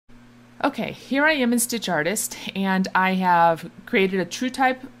Okay, here I am in Stitch Artist, and I have created a true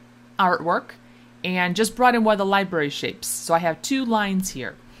type artwork and just brought in one of the library shapes. So I have two lines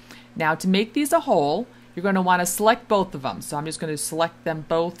here. Now to make these a whole, you're going to want to select both of them. So I'm just going to select them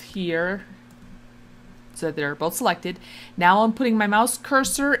both here so they're both selected. Now I'm putting my mouse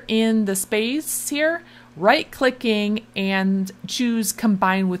cursor in the space here, right-clicking, and choose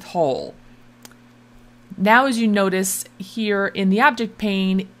Combine with Whole. Now as you notice here in the object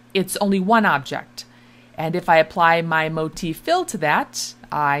pane, it's only one object. And if I apply my motif fill to that,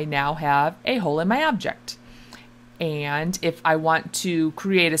 I now have a hole in my object. And if I want to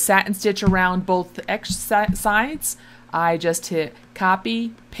create a satin stitch around both X sides, I just hit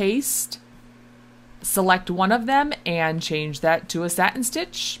copy, paste, select one of them, and change that to a satin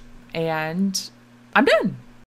stitch, and I'm done.